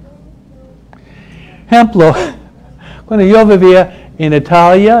 Ejemplo, cuando yo vivía en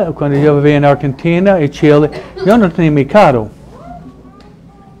Italia, cuando yo vivía en Argentina y Chile, yo no tenía mi carro.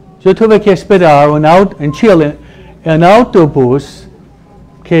 Yo tuve que esperar en Chile un autobús,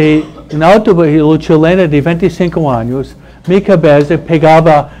 el chileno de 25 años, mi cabeza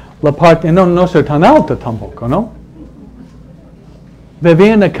pegaba la parte, no soy tan alto tampoco, ¿no?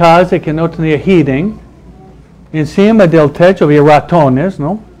 Vivía en una casa que no tenía heating, encima del techo había ratones,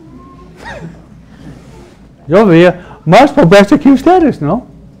 ¿no? Yo vivía más pobreza que ustedes, ¿no?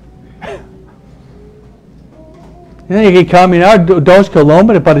 Tenía que caminar 2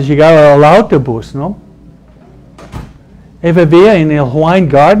 kilómetros para llegar al autobús, ¿no? Y vivía en el Wine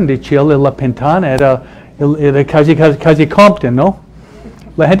Garden de Chile, la Pintana, era casi Compton, ¿no?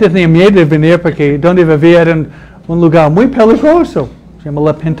 La gente tenía miedo de venir porque donde vivía era un lugar muy peligroso, se llama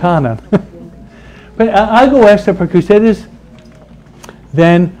La Pintana. Pero hago esto porque ustedes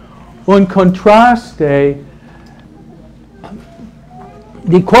ven un contraste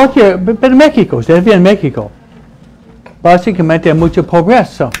de cualquier, pero México, ustedes ven México, básicamente hay mucha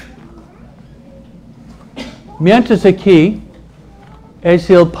pobreza. Mientras aquí es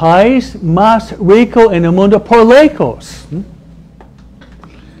el país más rico en el mundo por lejos.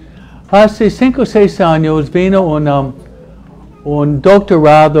 Hace 5 o 6 años vino un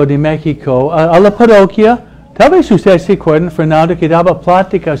doctorado de México a la parroquia Tal vez ustedes se acuerdan, Fernando, que daba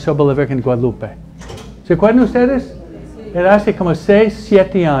pláticas sobre la Virgen de Guadalupe. ¿Se acuerdan ustedes? Era hace como 6,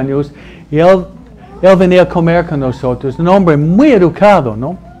 7 años y él venía a comer con nosotros. Un hombre muy educado,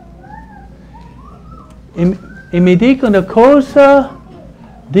 ¿no? Y me dijo una cosa,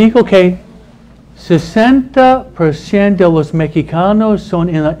 dijo que 60% de los mexicanos son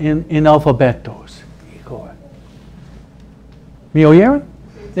analfabetos. ¿Me oyeron?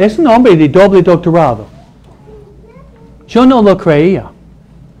 Es un hombre de doble doctorado. Yo no lo creía.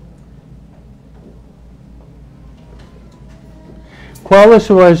 ¿Cuál es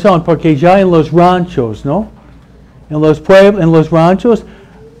su razón? Porque ya en los ranchos, ¿no? En los pueblos, en los ranchos,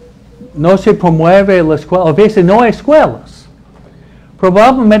 no se promueve la escuela. A veces no hay escuelas.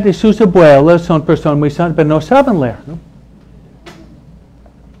 Probablemente sus abuelas son personas muy santas, pero no saben leer, ¿no?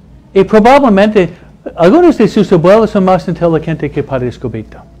 Y probablemente algunos de sus abuelos son más inteligentes que Padre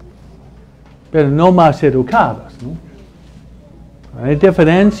Escobito, pero no más educados, ¿no? Hay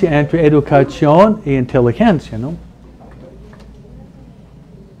diferencia entre educación e inteligencia, ¿no?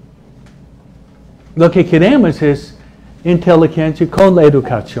 Lo que queremos es inteligencia con la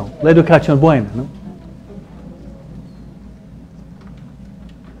educación buena, ¿no?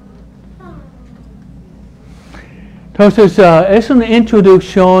 Entonces, es una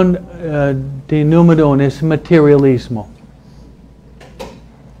introducción de número 1, es materialismo.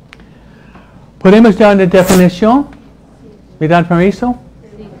 ¿Podemos dar una definición? ¿Me dan permiso?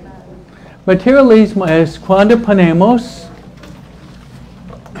 Sí, claro. Materialismo es cuando ponemos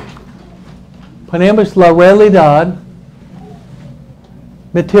la realidad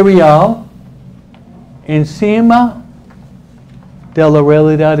material encima de la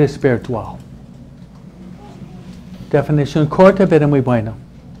realidad espiritual. Definición corta pero muy buena.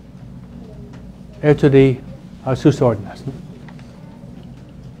 Hecho a sus órdenes, ¿no?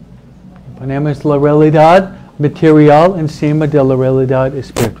 Ponemos la realidad material encima de la realidad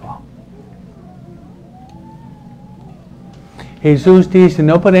espiritual. Jesús dice,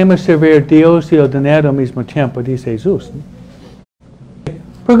 no podemos servir a Dios y el dinero al mismo tiempo, dice Jesús, ¿no?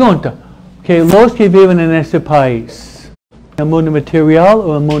 Pregunta, que los que viven en este país, ¿el mundo material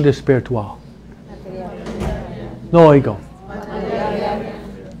o el mundo espiritual? Material. No oigo.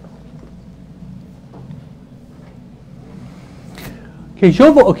 Que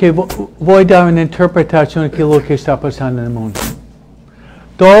yo voy a dar una interpretación de lo que está pasando en el mundo.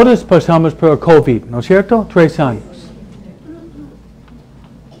 Todos pasamos por el COVID, ¿no es cierto? 3 años.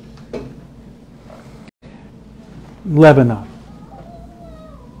 Lebanon.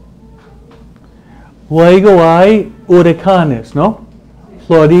 Luego hay huracanes, ¿no?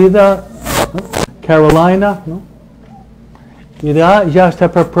 Florida, ¿no? Carolina, ¿no? Y ya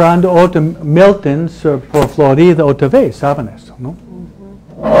está preparando otro Milton por Florida otra vez, ¿saben eso, no?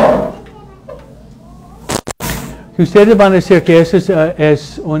 Ustedes van a decir que eso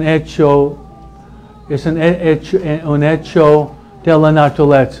es un hecho de la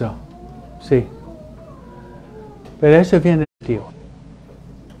naturaleza, sí. Pero eso viene de Dios.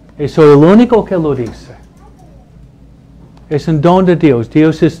 Y soy el único que lo dice. Es un don de Dios.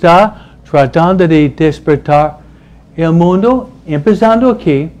 Dios está tratando de despertar el mundo, empezando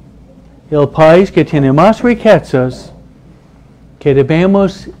aquí, el país que tiene más riquezas, que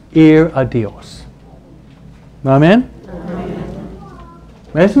debemos ir a Dios. Amén.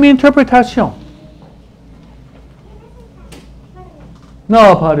 Es mi interpretación.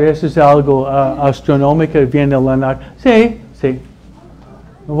 No, Padre, eso es algo astronómico, viene de la naturaleza. Sí.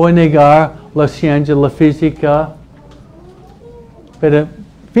 No voy a negar la ciencia, la física, pero,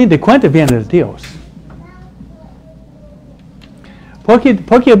 fin de cuentas, viene de Dios. Porque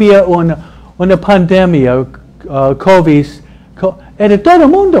había una pandemia, COVID, era todo el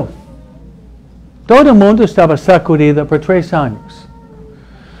mundo. Todo el mundo estaba sacudido por 3 años.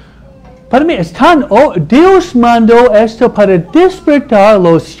 Para mí es tan... Dios mandó esto para despertar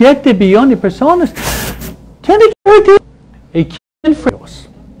los 7 billones de personas. Tiene que ver Dios. ¿Y quién fue Dios?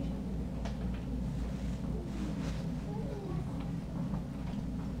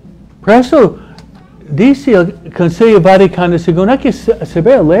 Por eso dice el Concilio Vaticano II, hay que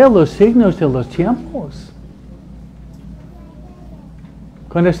saber leer los signos de los tiempos.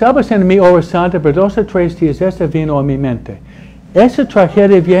 Cuando estabas en mi hora santa por 2 o 3 días, eso vino a mi mente. Esa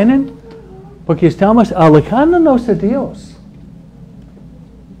tragedia viene porque estamos alejándonos de Dios.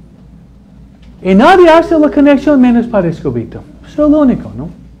 Y nadie hace la conexión menos para Escobito. Soy el único, ¿no?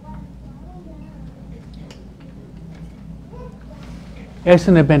 Es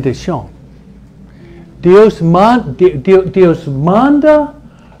una bendición. Dios manda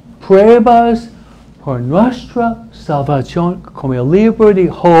pruebas por nuestra salvación, como el libro de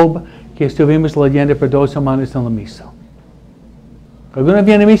Job que estuvimos leyendo por 2 semanas en la misa. Algunos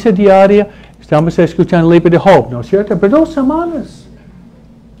vienen a misa diaria, estamos escuchando el libro de Job, ¿no es cierto? Por 2 semanas.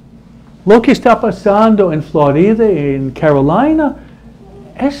 Lo que está pasando en Florida, en Carolina,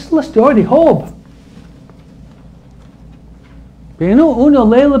 es la historia de Job. Pero uno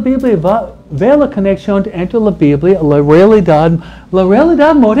lee la Biblia y ve la conexión entre la Biblia y la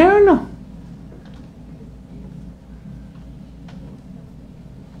realidad moderna.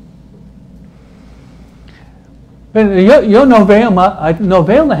 Pero yo no veo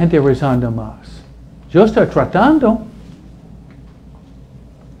a la gente rezando más. Yo estoy tratando.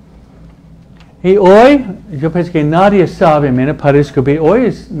 Y hoy, yo pienso que nadie sabe, mira, para descubrir, hoy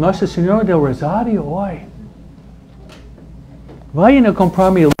es Nuestra Señora del Rosario, hoy. Vayan a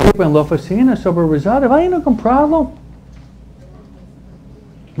comprar mi libro en la oficina sobre el Rosario, vayan a comprarlo.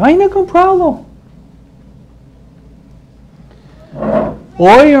 Vayan a comprarlo.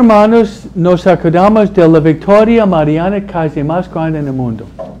 Hoy, hermanos, nos acordamos de la victoria mariana casi más grande en el mundo.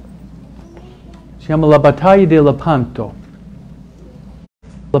 Se llama la batalla de Lepanto.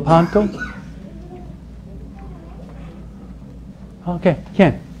 ¿Lepanto? Ok,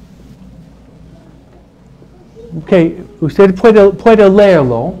 ¿quién? Ok, usted puede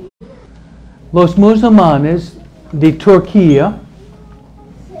leerlo. Los musulmanes de Turquía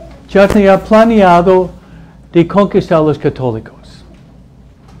ya tenían planeado de conquistar a los católicos.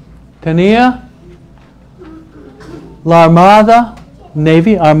 Tenía la armada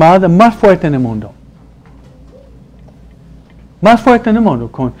más fuerte en el mundo. Más fuerte en el mundo,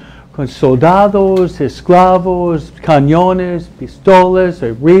 con soldados, esclavos, cañones, pistolas,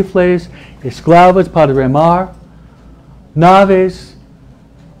 rifles, esclavos para remar, naves.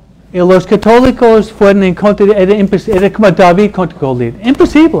 Y los católicos fueron en contra era como David contra Goliat.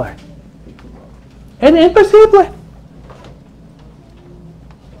 Imposible. Era imposible.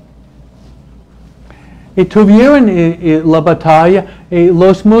 Y tuvieron la batalla, y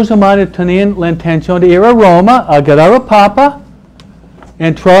los musulmanes tenían la intención de ir a Roma, agarrar al Papa,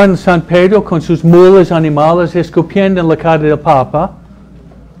 entrar en San Pedro con sus mulas animales, escupiendo en la cara del Papa,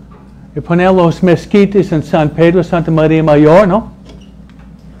 y poner los mezquites en San Pedro, Santa María Mayor, ¿no?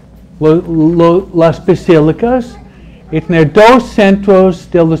 Las basílicas, y tener 2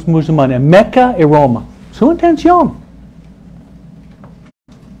 centros de los musulmanes, Meca y Roma. Su intención.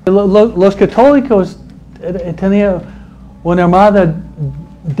 Los católicos tenían una armada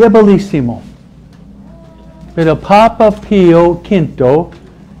debilísima. Pero Papa Pío V,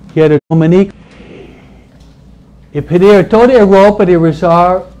 que era dominico, y pidió a toda Europa de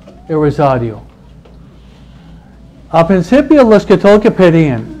rezar el rosario. Al principio los católicos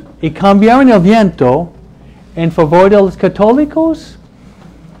pedían, y cambiaron el viento en favor de los católicos.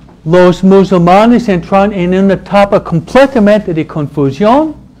 Los musulmanes entraron en una etapa completamente de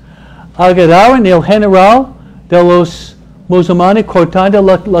confusión, agarraron el general de los musulmanes cortando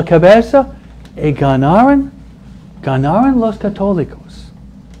la cabeza y ganaron los católicos.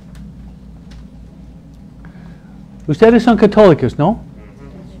 Ustedes son católicos, ¿no?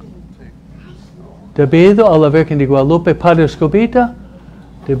 Debido a la Virgen de Guadalupe, Padre Escobita,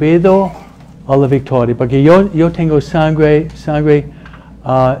 debido a la victoria, porque yo tengo sangre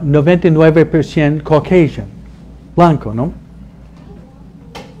 99% Caucasian, blanco, ¿no?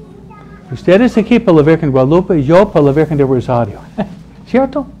 Ustedes aquí por la Virgen de Guadalupe, yo por la Virgen de Rosario.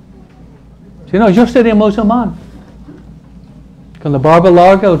 ¿Cierto? Si no, yo sería musulmán. Con la barba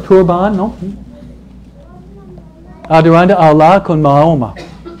larga, el turbán, ¿no? Adorando a Allah con Mahoma.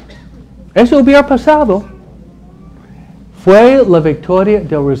 Eso hubiera pasado. Fue la victoria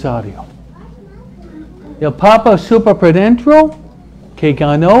del Rosario. El Papa supo por dentro que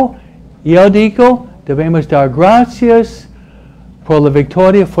ganó, y él dijo, debemos dar gracias por la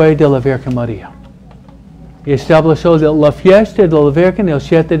victoria fue de la Virgen María. Y estableció la fiesta de la Virgen el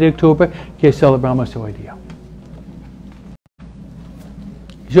 7 de octubre que celebramos hoy día.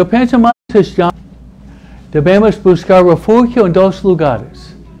 Yo pienso más debemos buscar refugio en 2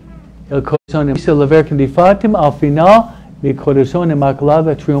 lugares. El corazón de la Virgen de Fátima, al final, mi corazón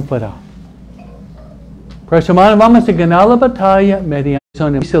inmaculado triunfará. Por semana vamos a ganar la batalla mediante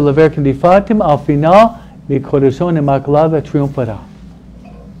la Virgen de Fátima, al final, mi corazón inmaculado triunfará.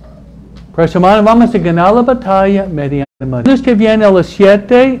 Por semana vamos a ganar la batalla mediante María. Los que vienen a las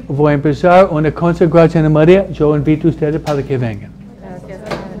 7, voy a empezar una consagración a María. Yo invito a ustedes para que vengan. Gracias,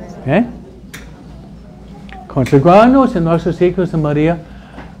 Padre. Consagrarnos en nuestros hijos de María.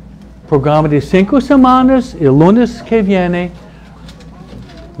 Programa de 5 semanas, el lunes que viene,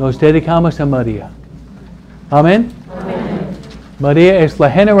 nos dedicamos a María. Amén. Amén. María es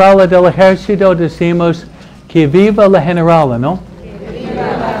la generala del ejército, decimos que viva la generala, ¿no? Que viva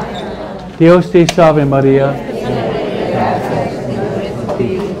la generala. Dios te salve María.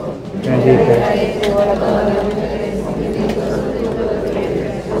 Bendita.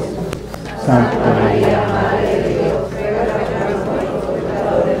 Santa María.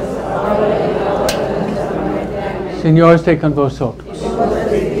 Señor esté con vosotros.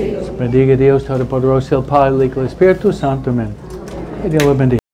 Bendiga Dios Todopoderoso, el Padre, el Hijo y el Espíritu Santo. Amén. Que Dios lo bendiga.